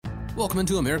Welcome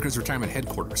into America's Retirement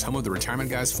Headquarters, home of the Retirement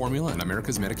Guys Formula and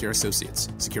America's Medicare Associates.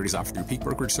 Securities offered through Peak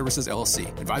Brokerage Services, LLC.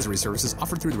 Advisory services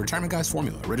offered through the Retirement Guys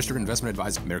Formula, registered investment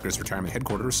advisor. America's Retirement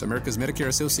Headquarters, America's Medicare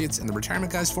Associates, and the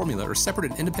Retirement Guys Formula are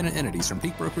separate and independent entities from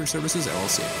Peak Brokerage Services,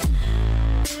 LLC.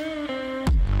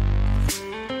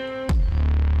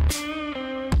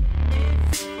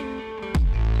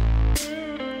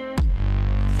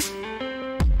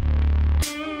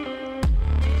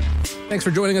 Thanks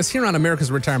for joining us here on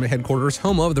America's Retirement Headquarters,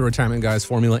 home of the Retirement Guys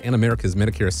Formula and America's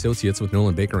Medicare Associates with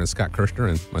Nolan Baker and Scott Kirshner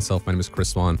and myself. My name is Chris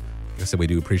Swan. Like I said, we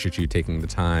do appreciate you taking the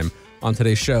time. On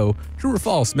today's show, true or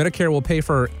false, Medicare will pay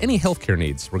for any healthcare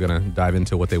needs. We're going to dive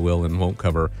into what they will and won't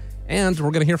cover. And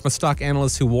we're going to hear from a stock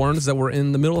analyst who warns that we're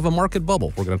in the middle of a market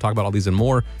bubble. We're going to talk about all these and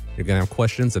more. You're going to have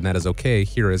questions, and that is okay.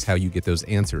 Here is how you get those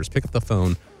answers. Pick up the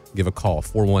phone, give a call,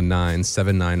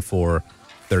 419-794-3030.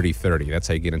 That's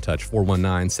how you get in touch,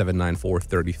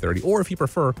 419-794-3030. Or if you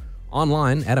prefer,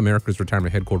 online at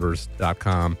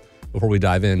americasretirementheadquarters.com. Before we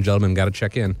dive in, gentlemen, got to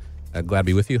check in. Glad to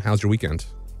be with you. How's your weekend?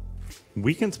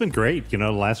 Weekend's been great.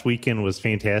 Last weekend was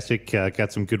fantastic.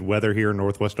 Got some good weather here in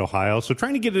Northwest Ohio. So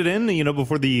trying to get it in,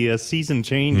 before the season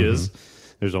changes. Mm-hmm.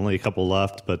 There's only a couple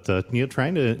left, but,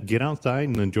 trying to get outside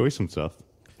and enjoy some stuff.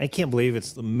 I can't believe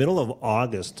it's the middle of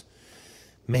August.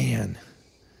 Man,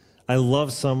 I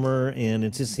love summer, and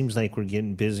it just seems like we're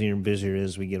getting busier and busier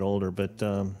as we get older. But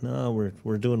no,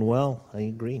 we're doing well. I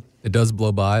agree. It does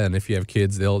blow by, and if you have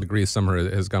kids, they'll agree summer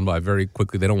has gone by very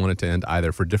quickly. They don't want it to end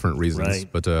either for different reasons. Right.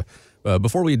 But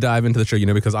before we dive into the show,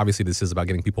 because obviously this is about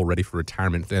getting people ready for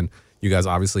retirement, and you guys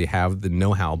obviously have the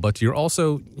know-how, but you're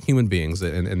also human beings,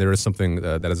 and there is something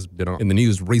that has been in the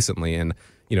news recently, and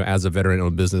as a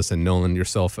veteran-owned business, and Nolan,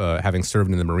 yourself having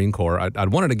served in the Marine Corps, I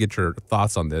wanted to get your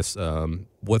thoughts on this,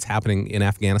 what's happening in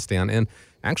Afghanistan, and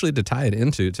actually to tie it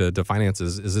into to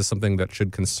finances. Is this something that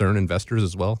should concern investors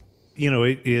as well?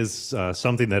 It is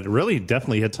something that really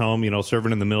definitely hits home,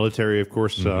 serving in the military. Of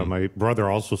course, my brother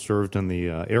also served in the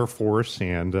Air Force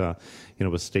and,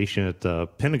 was stationed at the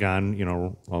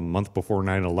Pentagon, a month before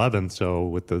 9/11. So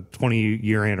with the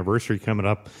 20-year anniversary coming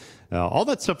up, all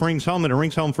that stuff rings home, and it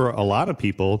rings home for a lot of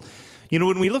people.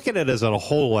 When we look at it as a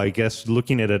whole, I guess,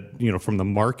 looking at it, from the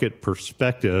market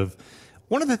perspective,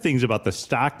 one of the things about the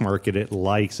stock market it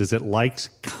likes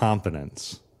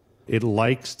confidence. It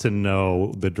likes to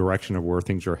know the direction of where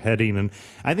things are heading. And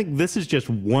I think this is just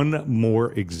one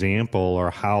more example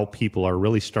of how people are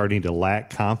really starting to lack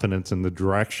confidence in the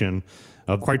direction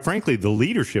of, quite frankly, the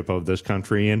leadership of this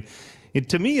country. And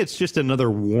to me, it's just another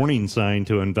warning sign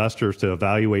to investors to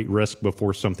evaluate risk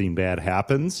before something bad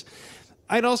happens.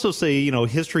 I'd also say,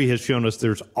 history has shown us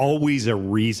there's always a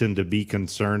reason to be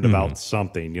concerned about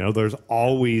something. There's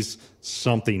always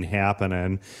something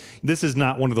happening. This is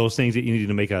not one of those things that you need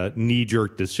to make a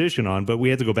knee-jerk decision on, but we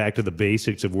have to go back to the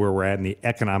basics of where we're at in the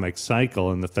economic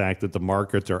cycle and the fact that the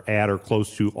markets are at or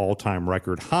close to all-time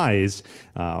record highs.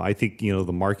 I think, the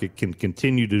market can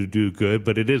continue to do good,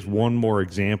 but it is one more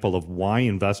example of why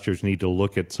investors need to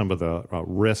look at some of the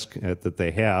risk that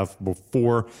they have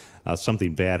before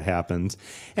something bad happens.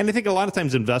 And I think a lot of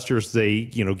times investors, they,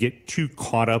 get too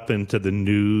caught up into the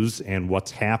news and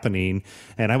what's happening.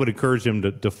 And I would encourage them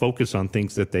to focus on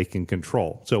things that they can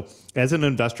control. So as an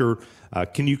investor,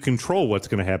 can you control what's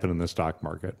going to happen in the stock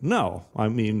market? No. I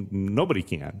mean, nobody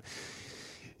can.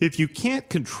 If you can't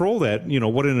control that,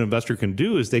 what an investor can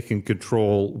do is they can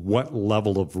control what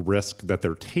level of risk that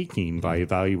they're taking by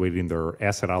evaluating their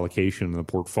asset allocation in the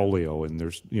portfolio. And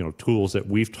there's, tools that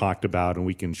we've talked about, and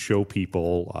we can show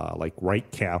people like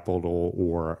Right Capital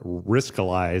or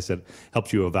Riskalyze that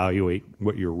helps you evaluate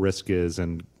what your risk is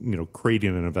and,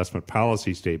 creating an investment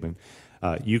policy statement.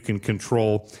 You can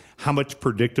control how much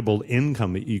predictable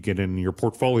income that you get in your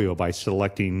portfolio by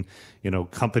selecting,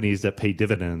 companies that pay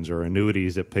dividends or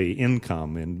annuities that pay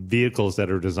income and vehicles that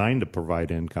are designed to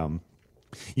provide income.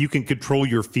 You can control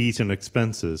your fees and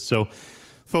expenses. So,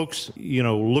 folks,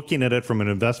 looking at it from an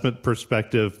investment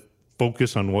perspective,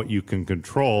 focus on what you can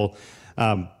control.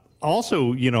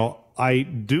 Also, I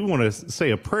do want to say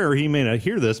a prayer. He may not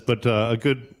hear this, but a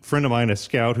good friend of mine, a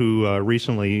scout who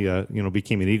recently,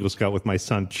 became an Eagle Scout with my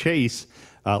son Chase,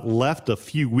 left a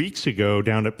few weeks ago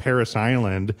down at Parris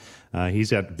Island.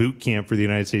 He's at boot camp for the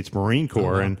United States Marine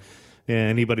Corps, and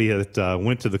anybody that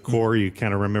went to the Corps, you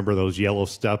kind of remember those yellow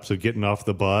steps of getting off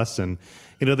the bus, and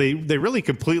they really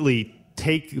completely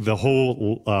take the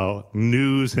whole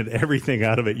news and everything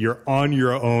out of it. You're on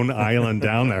your own island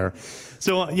down there.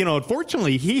 So,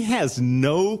 unfortunately, he has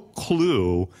no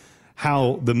clue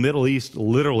how the Middle East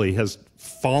literally has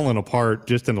fallen apart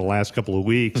just in the last couple of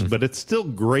weeks, but it's still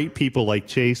great people like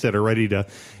Chase that are ready to,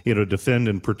 defend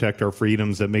and protect our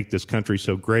freedoms that make this country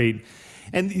so great.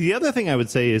 And the other thing I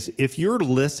would say is if you're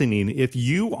listening, if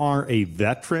you are a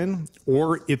veteran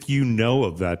or if you know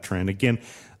a veteran, again,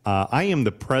 I am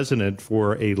the president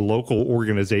for a local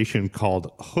organization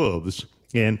called Hooves.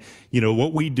 And,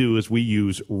 what we do is we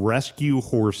use rescue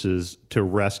horses to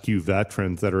rescue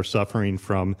veterans that are suffering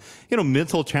from,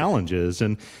 mental challenges.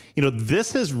 And,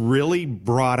 this has really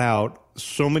brought out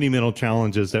so many mental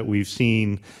challenges that we've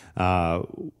seen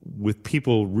with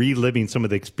people reliving some of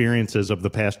the experiences of the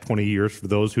past 20 years for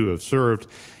those who have served.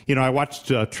 I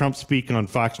watched Trump speak on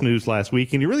Fox News last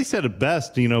week, and he really said it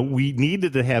best. We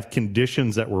needed to have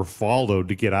conditions that were followed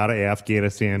to get out of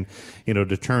Afghanistan,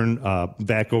 to turn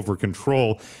back over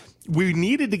control. We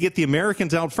needed to get the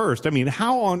Americans out first. I mean,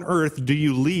 how on earth do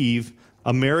you leave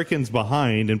Americans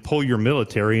behind and pull your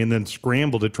military and then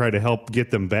scramble to try to help get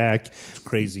them back? It's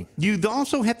crazy. You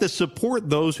also have to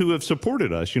support those who have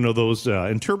supported us, those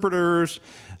interpreters.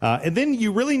 And then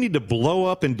you really need to blow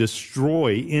up and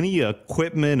destroy any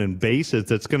equipment and bases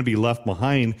that's going to be left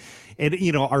behind. And,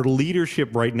 our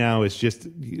leadership right now is just,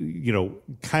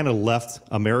 kind of left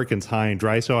Americans high and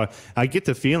dry. So I get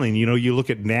the feeling, you look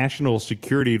at National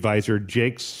Security Advisor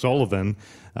Jake Sullivan.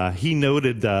 He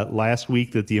noted last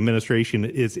week that the administration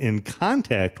is in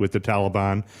contact with the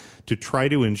Taliban to try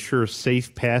to ensure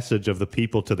safe passage of the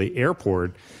people to the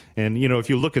airport. And, if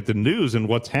you look at the news and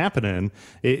what's happening,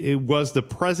 it was the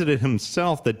president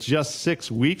himself that just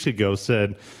 6 weeks ago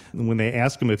said, when they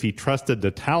asked him if he trusted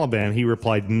the Taliban, he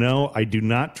replied, "No, I do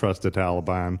not trust the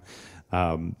Taliban."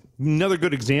 Another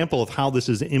good example of how this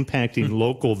is impacting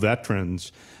local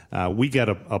veterans. We got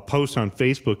a post on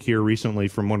Facebook here recently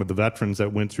from one of the veterans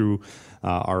that went through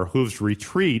our Hooves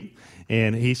retreat,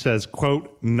 and he says,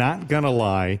 quote, "Not gonna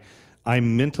lie,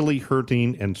 I'm mentally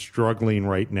hurting and struggling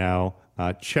right now.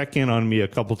 Check in on me a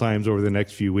couple times over the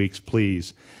next few weeks,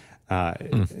 please."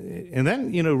 And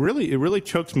then, it really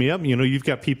chokes me up. You've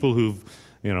got people who've,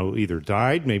 either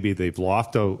died, maybe they've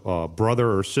lost a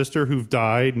brother or sister who've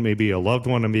died, maybe a loved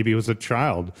one, and maybe it was a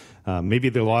child. Maybe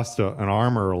they lost an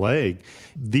arm or a leg.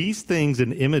 These things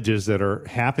and images that are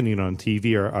happening on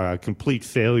TV are a complete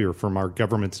failure from our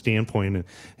government standpoint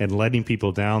and letting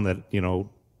people down that,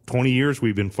 20 years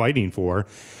we've been fighting for.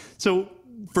 So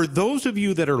for those of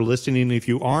you that are listening, if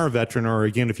you are a veteran, or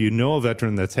again, if you know a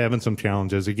veteran that's having some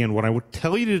challenges, again, what I would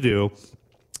tell you to do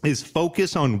is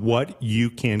focus on what you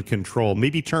can control.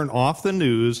 Maybe turn off the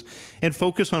news and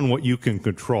focus on what you can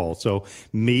control. So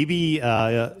maybe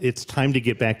it's time to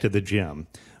get back to the gym.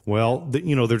 Well,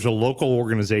 there's a local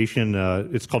organization.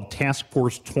 It's called Task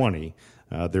Force 20.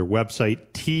 Their website,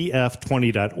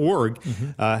 tf20.org,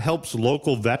 helps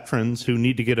local veterans who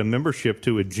need to get a membership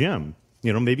to a gym.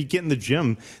 Maybe get in the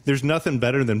gym. There's nothing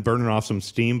better than burning off some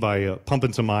steam by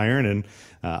pumping some iron. And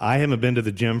I haven't been to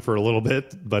the gym for a little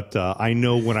bit, but I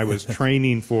know when I was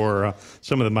training for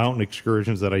some of the mountain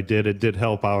excursions that I did, it did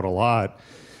help out a lot.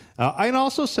 I'd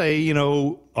also say,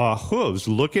 Hooves,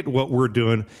 look at what we're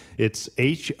doing. It's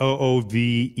HOOVES.US.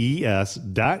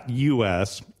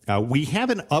 We have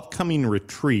an upcoming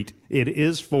retreat. It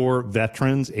is for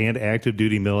veterans and active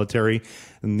duty military,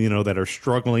 that are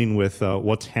struggling with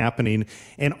what's happening.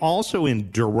 And also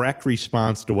in direct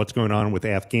response to what's going on with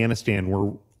Afghanistan,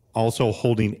 we're also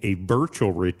holding a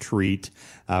virtual retreat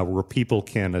where people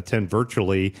can attend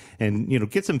virtually and,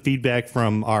 get some feedback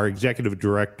from our executive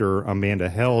director, Amanda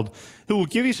Held, who will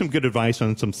give you some good advice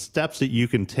on some steps that you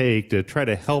can take to try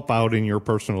to help out in your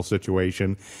personal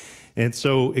situation. And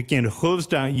so, again,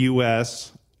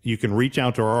 hooves.us, you can reach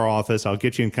out to our office. I'll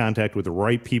get you in contact with the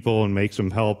right people and make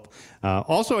some help.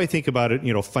 Also, I think about it,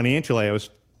 financially. I was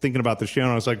thinking about the show,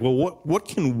 and I was like, well, what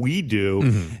can we do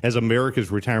as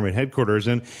America's Retirement Headquarters?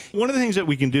 And one of the things that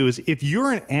we can do is if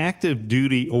you're an active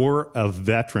duty or a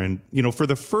veteran, for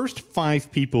the first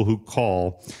 5 people who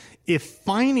call, if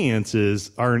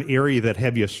finances are an area that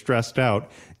have you stressed out,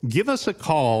 give us a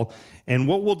call. And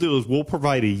what we'll do is we'll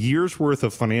provide a year's worth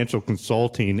of financial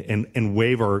consulting and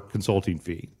waive our consulting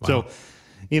fee. Wow. So,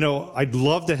 I'd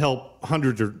love to help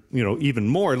hundreds or, even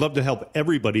more. I'd love to help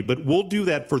everybody, but we'll do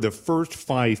that for the first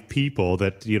 5 people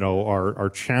that, are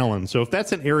challenged. So if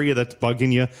that's an area that's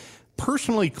bugging you,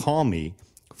 personally call me,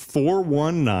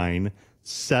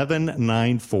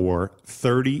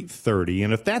 419-794-3030.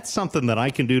 And if that's something that I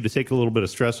can do to take a little bit of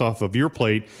stress off of your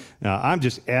plate, I'm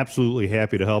just absolutely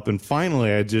happy to help. And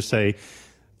finally, I'd just say,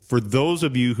 for those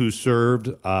of you who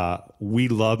served, we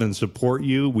love and support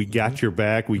you. We got your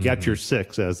back. We got your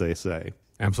 6, as they say.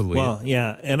 Absolutely. Well,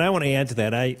 yeah, and I want to add to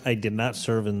that. I did not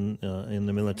serve in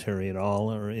the military at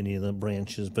all or any of the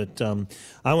branches, but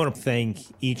I want to thank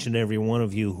each and every one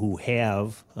of you who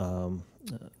have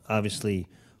obviously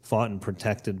fought and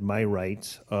protected my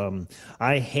rights.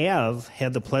 I have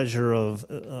had the pleasure of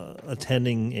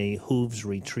attending a Hooves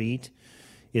retreat.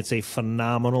 It's a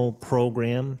phenomenal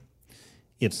program.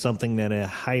 It's something that I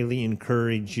highly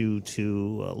encourage you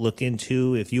to look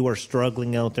into. If you are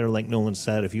struggling out there, like Nolan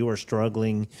said, if you are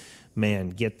struggling,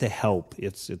 man, get the help.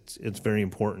 It's very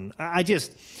important. It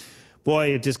just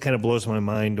kind of blows my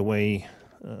mind the way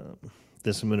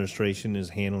this administration is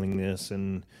handling this.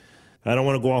 And I don't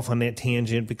want to go off on that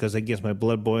tangent because that gets my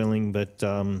blood boiling, but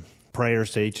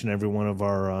prayers to each and every one of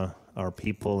our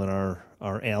people and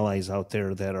our allies out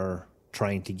there that are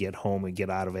trying to get home and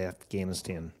get out of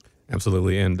Afghanistan.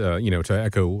 Absolutely. And, to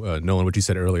echo, Nolan, what you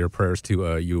said earlier, prayers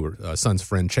to your son's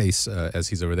friend, Chase, as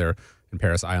he's over there in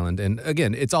Paris Island. And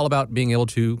again, it's all about being able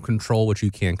to control what you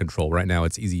can control. Right now,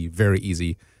 it's easy, very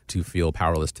easy to feel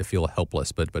powerless, to feel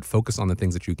helpless, but focus on the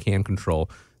things that you can control.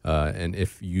 And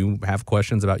if you have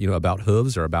questions about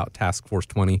Hooves or about Task Force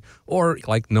 20, or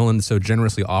like Nolan so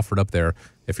generously offered up there,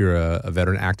 if you're a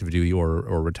veteran active duty or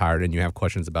retired and you have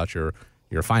questions about your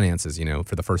finances,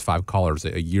 for the first 5 callers,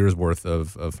 a year's worth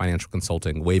of financial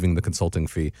consulting, waiving the consulting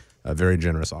fee, a very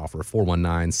generous offer,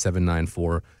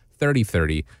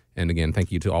 419-794-3030. And again,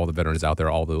 thank you to all the veterans out there,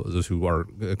 all those who are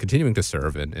continuing to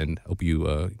serve, and hope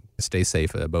you stay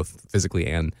safe, both physically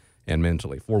and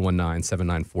mentally.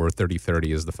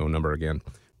 419-794-3030 is the phone number again.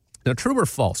 Now, true or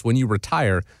false, when you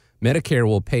retire, Medicare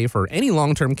will pay for any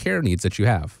long-term care needs that you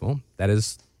have? Well, that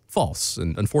is false.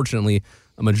 And unfortunately,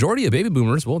 a majority of baby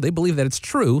boomers, well, they believe that it's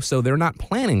true, so they're not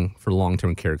planning for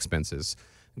long-term care expenses.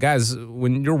 Guys,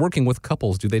 when you're working with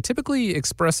couples, do they typically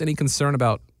express any concern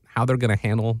about how they're going to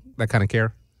handle that kind of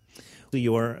care?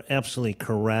 You are absolutely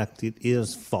correct. It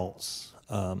is false.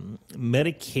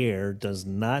 Medicare does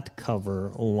not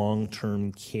cover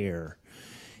long-term care.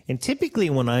 And typically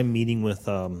when I'm meeting with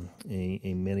a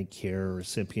Medicare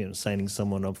recipient, signing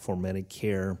someone up for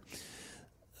Medicare,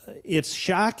 it's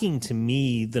shocking to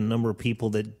me the number of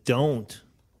people that don't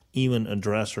even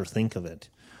address or think of it.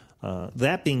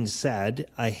 That being said,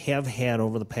 I have had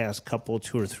over the past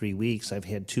 2 or 3 weeks, I've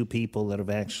had 2 people that have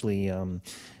actually,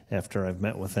 after I've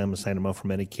met with them and signed them up for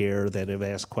Medicare, that have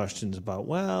asked questions about,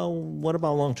 well, what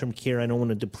about long-term care? I don't want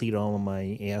to deplete all of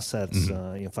my assets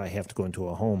if I have to go into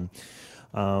a home.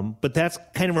 But that's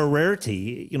kind of a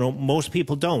rarity. Most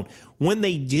people don't. When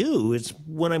they do, it's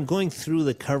when I'm going through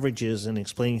the coverages and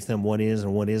explaining to them what is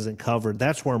and what isn't covered.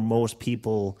 That's where most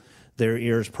people, their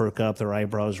ears perk up, their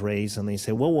eyebrows raise, and they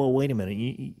say, whoa, wait a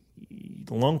minute.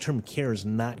 Long-term care is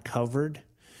not covered.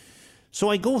 So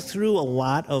I go through a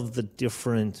lot of the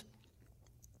different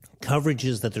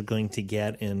coverages that they're going to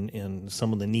get and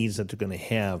some of the needs that they're going to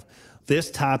have.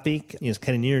 This topic is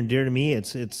kind of near and dear to me.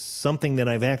 It's something that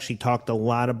I've actually talked a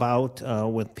lot about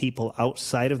with people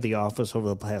outside of the office over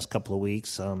the past couple of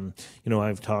weeks.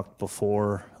 I've talked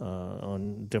before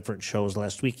on different shows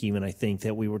last week even, I think,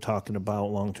 that we were talking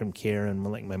about long-term care and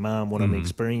like my mom, what I'm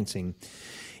experiencing.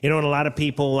 And a lot of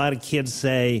kids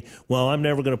say, well, I'm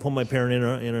never going to put my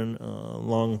parent in a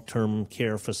long-term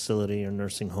care facility or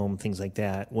nursing home, things like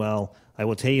that. Well, I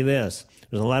will tell you this.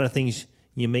 There's a lot of things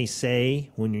you may say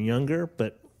when you're younger,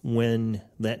 but when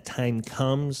that time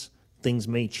comes, things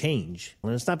may change.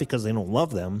 And it's not because they don't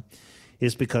love them.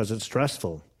 It's because it's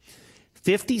stressful.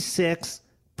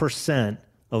 56%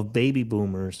 of baby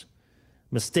boomers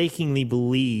mistakenly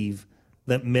believe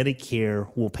that Medicare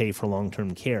will pay for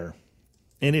long-term care.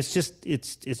 And it's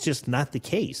just not the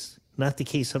case. Not the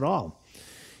case at all.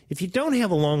 If you don't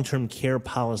have a long-term care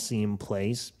policy in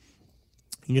place,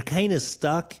 you're kind of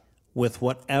stuck with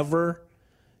whatever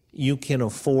you can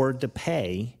afford to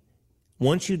pay.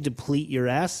 Once you deplete your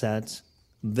assets,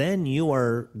 then you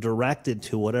are directed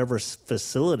to whatever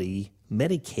facility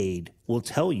Medicaid will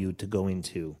tell you to go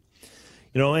into.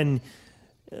 And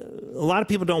a lot of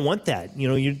people don't want that.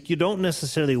 You don't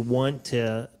necessarily want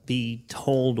to be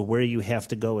told where you have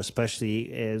to go,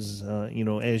 especially as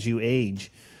you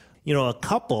age.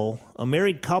 A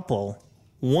married couple,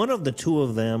 one of the 2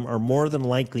 of them are more than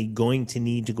likely going to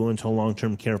need to go into a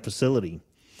long-term care facility.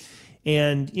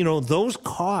 And, those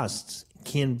costs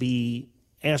can be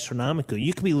astronomical.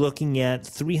 You could be looking at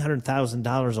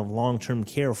 $300,000 of long-term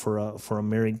care for a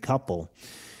married couple.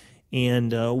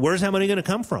 And where's that money going to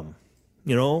come from?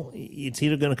 It's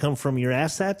either going to come from your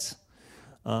assets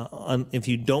if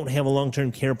you don't have a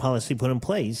long-term care policy put in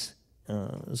place.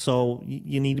 So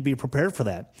you need to be prepared for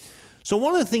that. So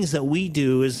one of the things that we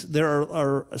do is there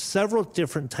are several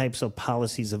different types of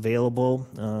policies available,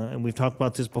 and we've talked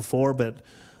about this before, but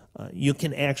you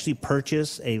can actually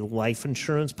purchase a life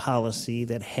insurance policy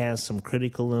that has some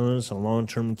critical illness and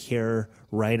long-term care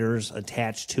riders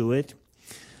attached to it.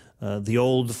 The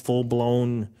old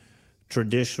full-blown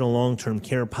traditional long-term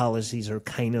care policies are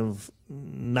kind of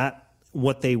not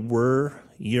what they were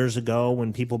years ago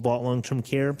when people bought long-term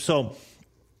care. So,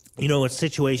 it's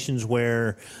situations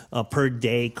where per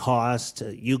day cost,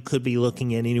 you could be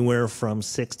looking at anywhere from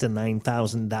 $6,000 to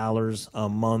 $9,000 a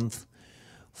month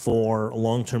for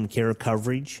long-term care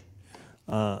coverage.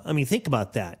 Think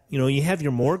about that. You have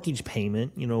your mortgage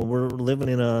payment. We're living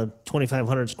in a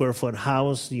 2,500 square foot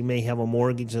house. You may have a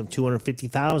mortgage of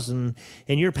 $250,000,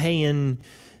 and you're paying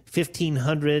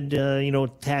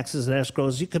 $1,500. Taxes and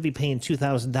escrows. You could be paying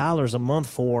 $2,000 a month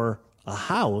for a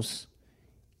house.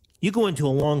 You go into a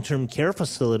long-term care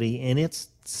facility, and it's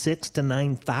 $6,000 to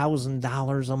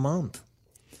 $9,000 a month.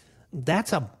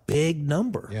 That's a big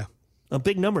number. Yeah, a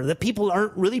big number that people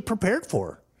aren't really prepared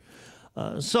for.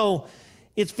 So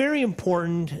it's very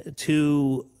important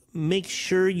to make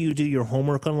sure you do your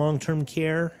homework on long-term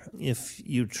care. If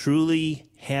you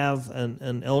truly have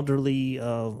an elderly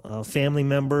family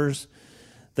members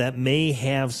that may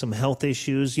have some health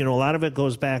issues, a lot of it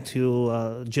goes back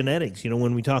to genetics.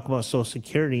 When we talk about Social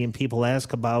Security and people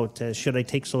ask about, should I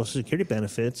take Social Security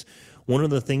benefits? One of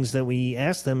the things that we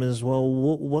ask them is, well,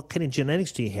 what kind of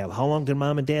genetics do you have? How long did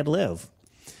mom and dad live?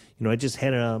 I just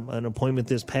had an appointment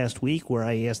this past week where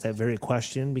I asked that very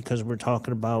question because we're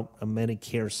talking about a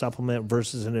Medicare supplement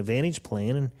versus an Advantage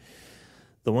plan. And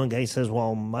the one guy says,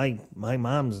 well, my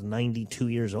mom's 92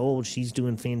 years old. She's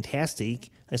doing fantastic.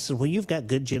 I said, well, you've got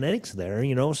good genetics there,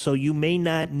 so you may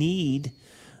not need,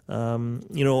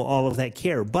 all of that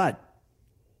care. But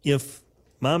if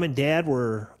mom and dad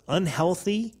were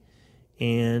unhealthy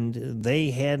and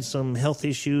they had some health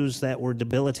issues that were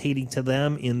debilitating to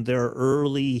them in their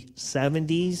early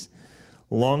 70s,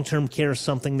 long-term care is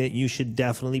something that you should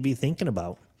definitely be thinking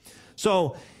about.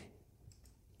 So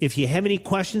if you have any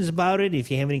questions about it,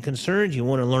 if you have any concerns, you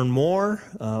want to learn more,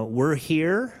 we're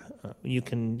here. You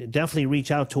can definitely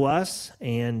reach out to us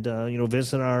and,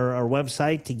 visit our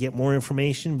website to get more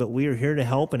information. But we are here to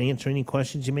help and answer any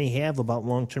questions you may have about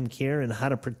long-term care and how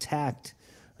to protect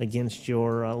against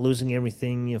your losing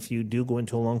everything if you do go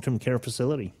into a long-term care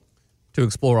facility. To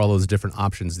explore all those different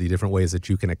options, the different ways that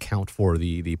you can account for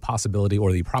the possibility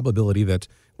or the probability that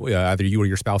either you or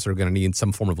your spouse are going to need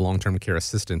some form of long-term care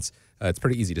assistance, it's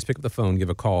pretty easy. Just pick up the phone, give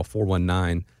a call,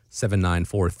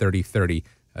 419-794-3030.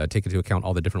 Take into account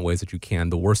all the different ways that you can.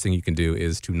 The worst thing you can do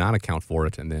is to not account for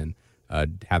it and then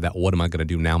have that what am I going to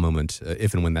do now moment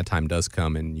if and when that time does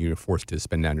come and you're forced to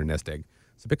spend down your nest egg.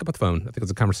 So pick up the phone. I think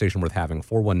it's a conversation worth having,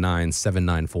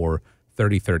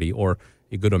 419-794-3030, or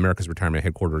you go to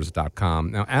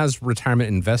americasretirementheadquarters.com. Now, as retirement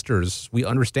investors, we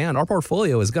understand our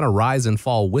portfolio is going to rise and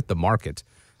fall with the market.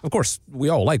 Of course, we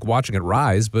all like watching it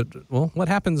rise, but, well, what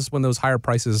happens when those higher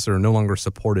prices are no longer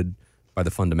supported by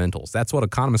the fundamentals? That's what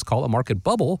economists call a market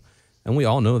bubble, and we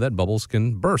all know that bubbles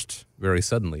can burst very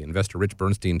suddenly. Investor Rich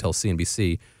Bernstein tells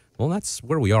CNBC, well, that's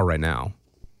where we are right now.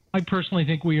 I personally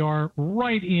think we are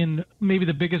right in maybe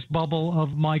the biggest bubble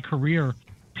of my career.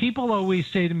 People always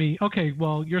say to me, okay,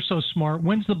 well, you're so smart.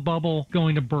 When's the bubble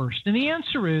going to burst? And the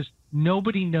answer is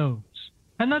nobody knows.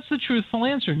 And that's the truthful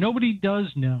answer. Nobody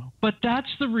does know. But that's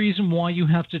the reason why you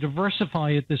have to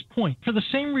diversify at this point. For the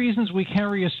same reasons we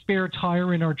carry a spare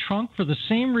tire in our trunk, for the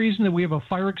same reason that we have a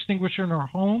fire extinguisher in our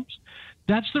homes,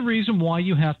 that's the reason why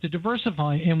you have to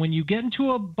diversify. And when you get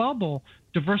into a bubble,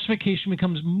 diversification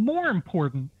becomes more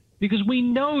important because we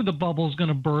know the bubble is going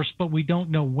to burst, but we don't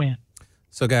know when.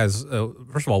 So, guys,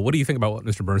 first of all, what do you think about what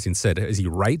Mr. Bernstein said? Is he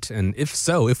right? And if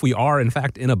so, if we are, in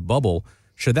fact, in a bubble,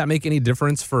 should that make any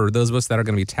difference for those of us that are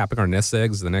going to be tapping our nest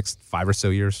eggs the next 5 or so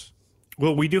years?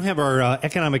 Well, we do have our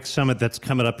economic summit that's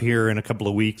coming up here in a couple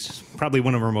of weeks, probably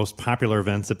one of our most popular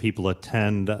events that people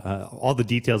attend. All the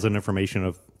details and information,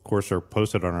 of course, are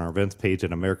posted on our events page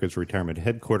at America's Retirement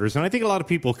Headquarters. And I think a lot of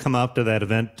people come out to that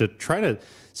event to try to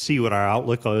see what our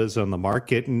outlook is on the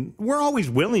market. And we're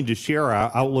always willing to share our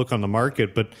outlook on the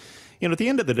market, but at the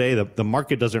end of the day, the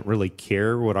market doesn't really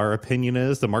care what our opinion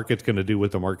is. The market's going to do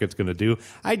what the market's going to do.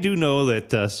 I do know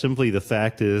that simply the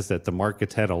fact is that the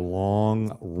market's had a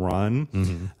long run.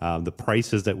 Mm-hmm. The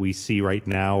prices that we see right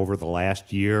now over the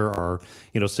last year are,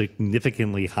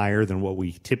 significantly higher than what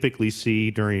we typically see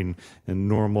during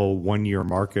normal one-year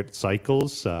market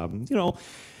cycles.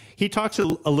 He talks a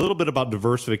little bit about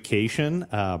diversification.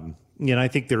 I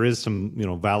think there is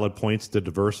some, valid points to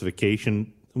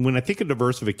diversification. When I think of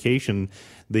diversification,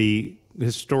 the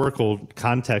historical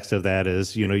context of that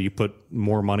is, you put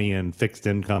more money in fixed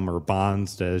income or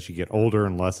bonds as you get older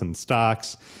and less in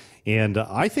stocks. And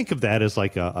I think of that as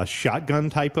like a shotgun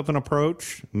type of an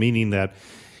approach, meaning that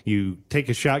you take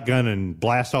a shotgun and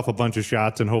blast off a bunch of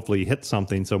shots and hopefully hit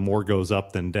something so more goes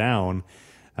up than down.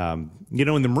 In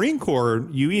the Marine Corps,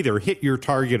 you either hit your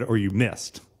target or you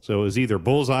missed. So it was either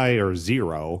bullseye or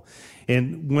zero.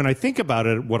 And when I think about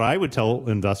it, what I would tell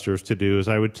investors to do is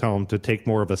I would tell them to take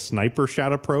more of a sniper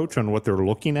shot approach on what they're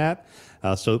looking at.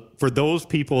 So for those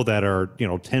people that are,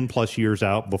 10 plus years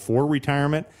out before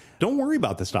retirement, don't worry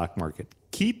about the stock market.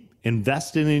 Keep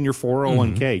investing in your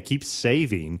 401k. Keep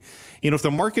saving. If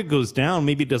the market goes down,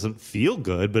 maybe it doesn't feel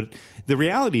good, but the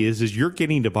reality is you're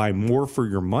getting to buy more for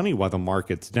your money while the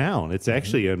market's down. It's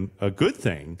actually a good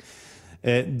thing.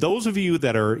 Those of you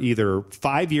that are either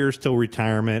 5 years till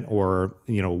retirement or,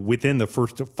 within the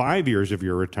first 5 years of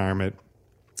your retirement,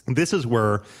 this is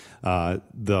where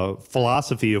the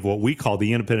philosophy of what we call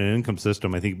the independent income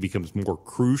system, I think, becomes more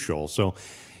crucial. So,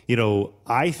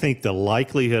 I think the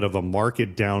likelihood of a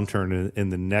market downturn in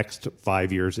the next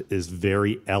 5 years is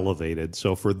very elevated.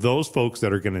 So for those folks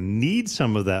that are going to need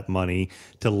some of that money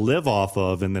to live off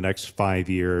of in the next 5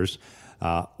 years,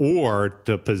 or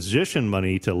to position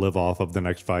money to live off of the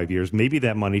next 5 years, maybe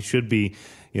that money should be,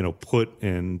 put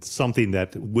in something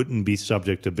that wouldn't be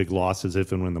subject to big losses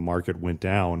if and when the market went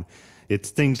down. It's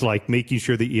things like making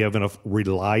sure that you have enough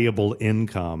reliable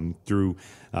income through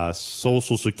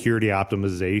Social Security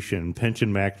optimization,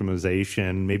 pension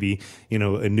maximization, maybe,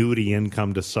 annuity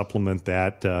income to supplement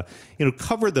that,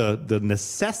 cover the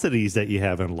necessities that you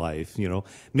have in life,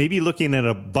 maybe looking at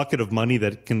a bucket of money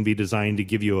that can be designed to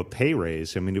give you a pay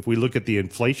raise. I mean, if we look at the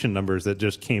inflation numbers that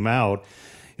just came out,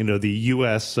 the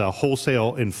U.S.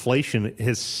 Wholesale inflation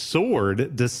has soared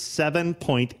to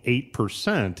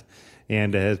 7.8%.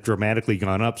 And has dramatically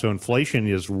gone up. So inflation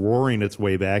is roaring its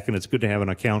way back, and it's good to have an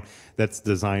account that's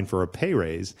designed for a pay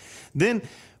raise. Then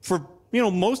for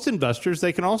most investors,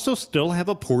 they can also still have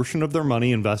a portion of their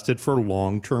money invested for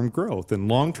long-term growth. And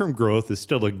long-term growth is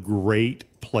still a great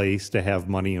place to have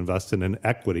money invested in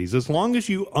equities. As long as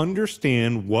you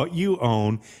understand what you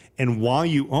own and why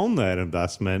you own that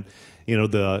investment,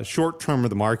 the short term of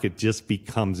the market just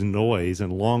becomes noise,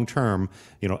 and long term,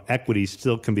 equities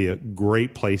still can be a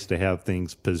great place to have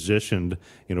things positioned,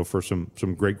 for some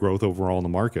great growth overall in the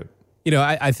market.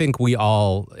 I think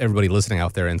everybody listening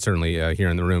out there, and certainly here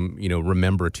in the room,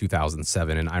 remember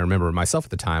 2007. And I remember myself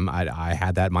at the time, I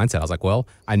had that mindset. I was like, well,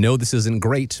 I know this isn't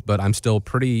great, but I'm still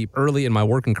pretty early in my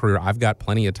working career. I've got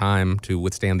plenty of time to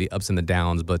withstand the ups and the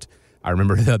downs, but I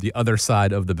remember the other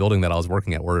side of the building that I was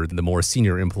working at, where the more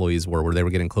senior employees were, where they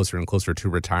were getting closer and closer to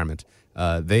retirement.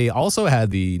 They also had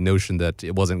the notion that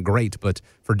it wasn't great, but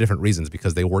for different reasons,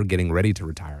 because they were getting ready to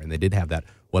retire. And they did have that,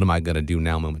 what am I going to do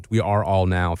now moment. We are all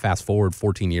now, fast forward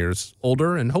 14 years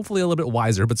older and hopefully a little bit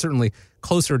wiser, but certainly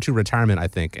closer to retirement, I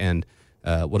think. And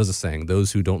what is the saying?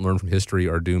 Those who don't learn from history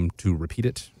are doomed to repeat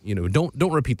it. Don't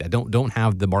repeat that. Don't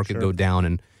have the market go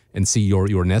down and see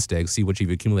your nest egg, see what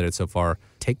you've accumulated so far,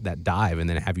 take that dive, and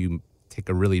then have you take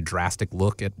a really drastic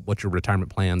look at what your retirement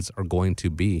plans are going to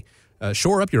be.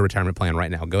 Shore up your retirement plan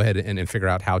right now. Go ahead and figure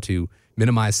out how to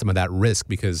minimize some of that risk,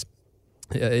 because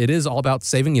it is all about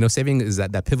saving. Saving is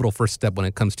that pivotal first step when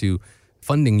it comes to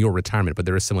funding your retirement, but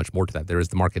there is so much more to that. There is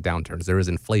the market downturns, there is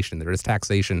inflation, there is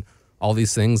taxation, all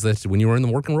these things that when you were in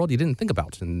the working world, you didn't think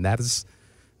about. And that is...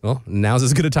 Well, now's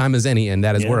as good a time as any, and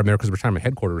that is where America's Retirement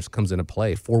Headquarters comes into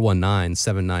play.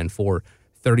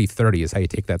 419-794-3030 is how you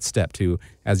take that step to,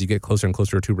 as you get closer and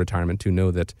closer to retirement, to know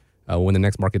that when the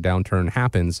next market downturn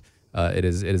happens, it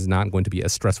is not going to be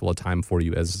as stressful a time for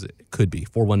you as it could be.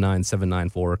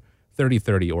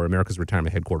 419-794-3030 or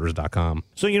americasretirementheadquarters.com.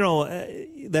 So,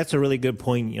 that's a really good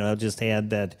point. I'll just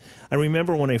add that I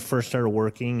remember when I first started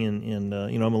working, and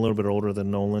I'm a little bit older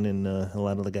than Nolan and a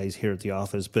lot of the guys here at the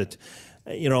office, but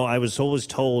I was always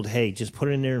told, hey, just put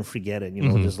it in there and forget it.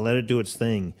 Just let it do its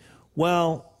thing.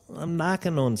 Well, I'm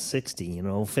knocking on 60.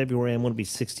 February I'm going to be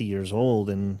 60 years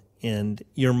old, and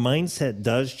your mindset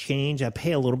does change. I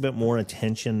pay a little bit more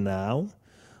attention now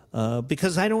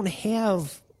because I don't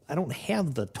have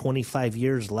the 25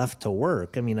 years left to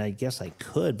work. I mean, I guess I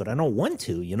could, but I don't want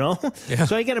to. Yeah.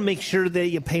 So I got to make sure that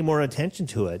you pay more attention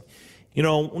to it.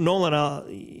 Nolan,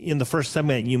 in the first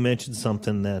segment, you mentioned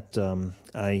something that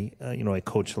I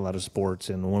coach a lot of sports,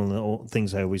 and one of the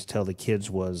things I always tell the kids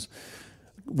was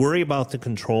worry about the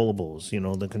controllables.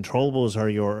 The controllables are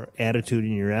your attitude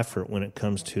and your effort when it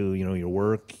comes to, your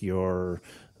work, your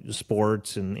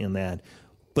sports, and that.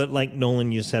 But like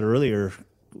Nolan, you said earlier,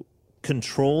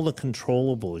 control the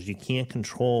controllables. You can't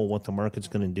control what the market's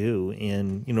going to do.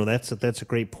 And, that's a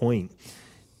great point.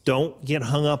 Don't get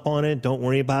hung up on it. Don't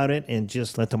worry about it, and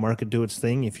just let the market do its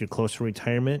thing. If you're close to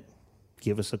retirement,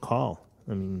 give us a call.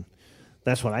 I mean,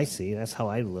 that's what I see. That's how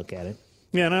I look at it.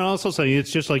 Yeah, and I also say it's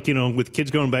just like, with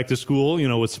kids going back to school,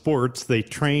 with sports, they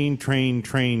train,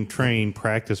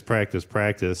 practice.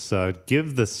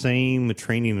 Give the same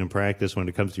training and practice when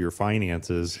it comes to your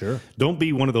finances. Sure. Don't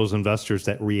be one of those investors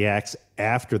that reacts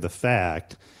after the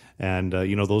fact. And,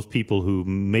 those people who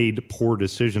made poor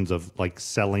decisions of like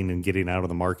selling and getting out of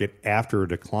the market after a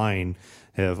decline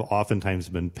have oftentimes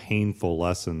been painful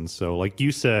lessons. So like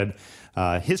you said,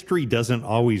 history doesn't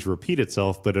always repeat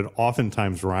itself, but it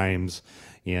oftentimes rhymes.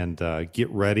 And get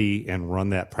ready and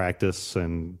run that practice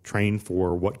and train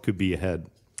for what could be ahead.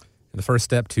 And the first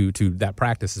step to that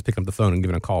practice is picking up the phone and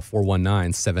giving a call,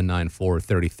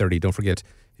 419-794-3030. Don't forget,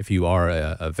 if you are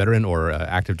a veteran or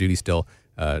active duty still,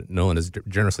 Nolan has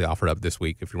generously offered up this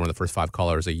week, if you're one of the first 5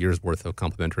 callers, a year's worth of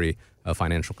complimentary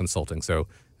financial consulting. So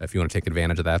if you want to take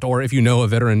advantage of that, or if you know a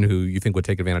veteran who you think would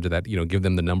take advantage of that, give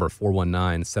them the number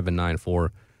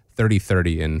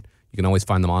 419-794-3030. And you can always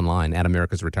find them online at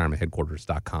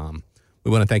americasretirementheadquarters.com. We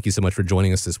want to thank you so much for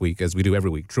joining us this week, as we do every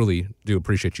week. Truly do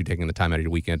appreciate you taking the time out of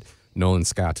your weekend. Nolan,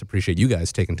 Scott, appreciate you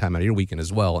guys taking time out of your weekend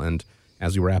as well. And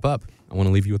as we wrap up, I want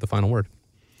to leave you with the final word.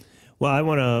 Well, I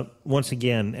want to once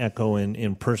again echo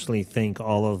and personally thank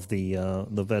all of the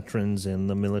veterans and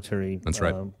the military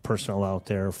personnel out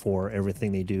there for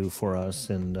everything they do for us.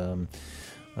 And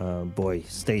boy,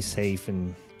 stay safe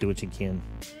and do what you can.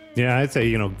 Yeah, I'd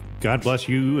say, God bless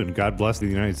you and God bless the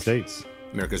United States.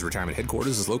 America's Retirement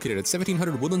Headquarters is located at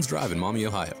 1700 Woodlands Drive in Maumee,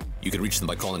 Ohio. You can reach them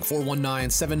by calling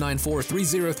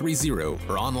 419-794-3030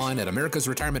 or online at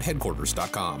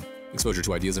americasretirementheadquarters.com. Exposure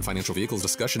to ideas and financial vehicles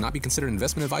discussed should not be considered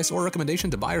investment advice or recommendation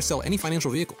to buy or sell any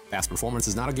financial vehicle. Past performance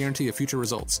is not a guarantee of future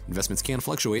results. Investments can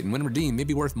fluctuate and when redeemed may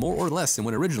be worth more or less than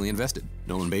when originally invested.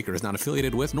 Nolan Baker is not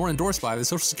affiliated with nor endorsed by the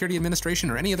Social Security Administration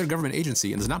or any other government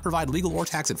agency and does not provide legal or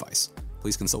tax advice.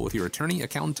 Please consult with your attorney,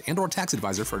 accountant, and/or tax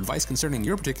advisor for advice concerning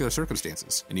your particular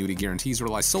circumstances. Annuity guarantees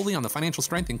rely solely on the financial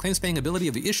strength and claims-paying ability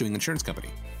of the issuing insurance company.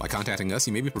 By contacting us,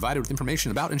 you may be provided with information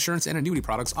about insurance and annuity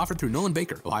products offered through Nolan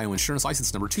Baker, Ohio Insurance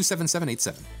License Number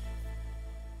 27787.